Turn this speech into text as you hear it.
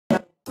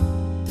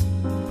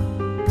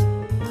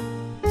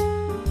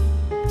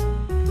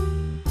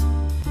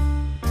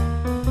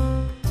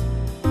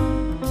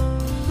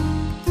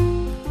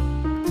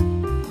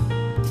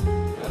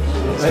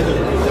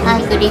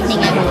Good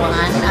evening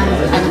everyone. I'm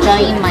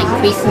enjoying my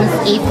Christmas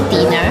Eve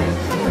dinner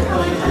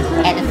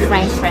at a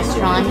French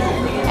restaurant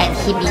at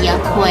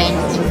Hibiya-Koen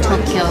in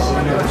Tokyo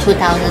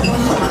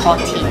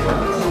 2014.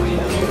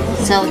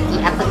 So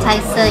the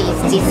appetizer is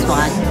this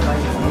one,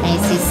 and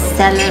it's this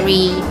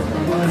celery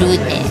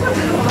brulee.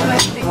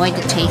 Want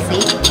to taste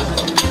it?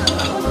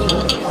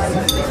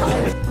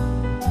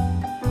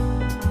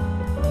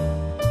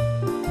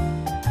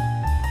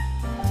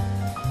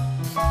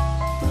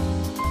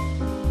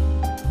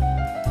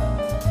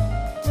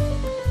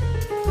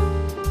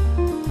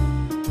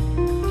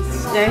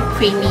 Very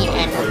creamy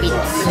and a bit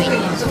sweet.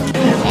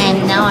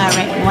 And now I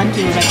want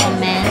to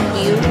recommend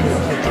you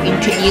to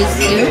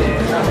introduce you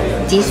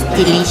this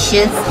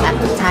delicious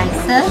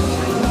appetizer.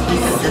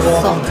 It's a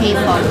sauté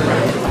foie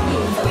gras,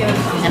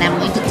 and I'm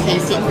going to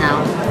taste it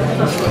now.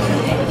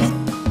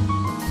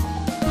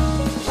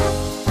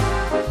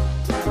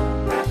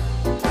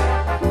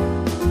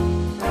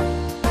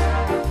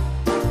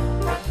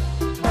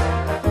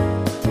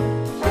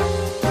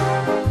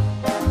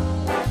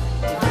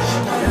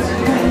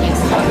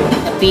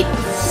 Bit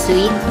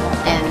sweet,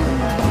 and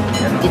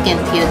you can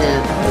feel the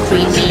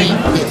creamy,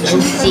 the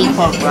juicy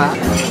foie gras.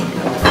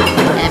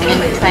 And I'm going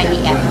to try the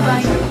apple.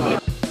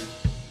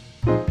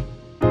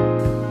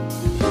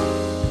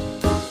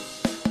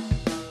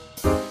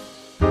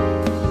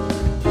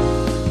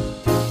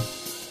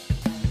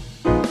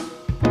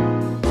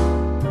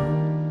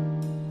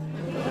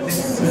 This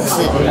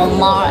is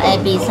Omar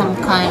Abbey, some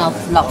kind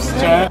of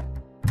lobster.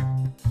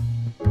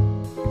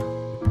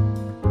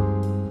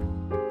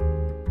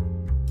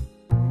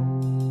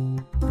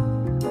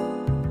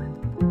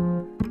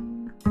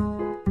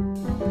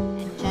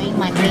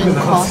 My main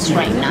course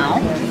right now,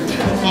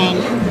 and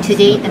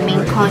today the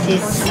main course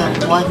is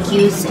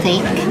Wagyu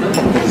steak.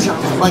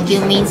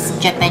 Wagyu means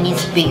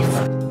Japanese beef.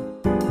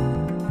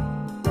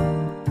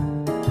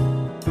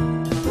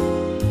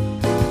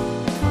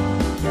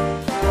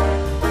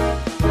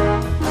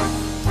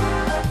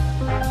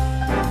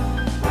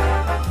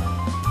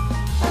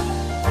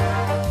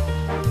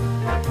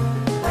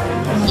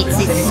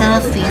 It's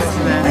served with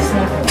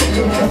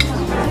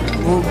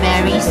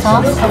blueberry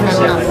sauce, if I'm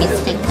not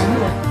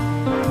mistaken.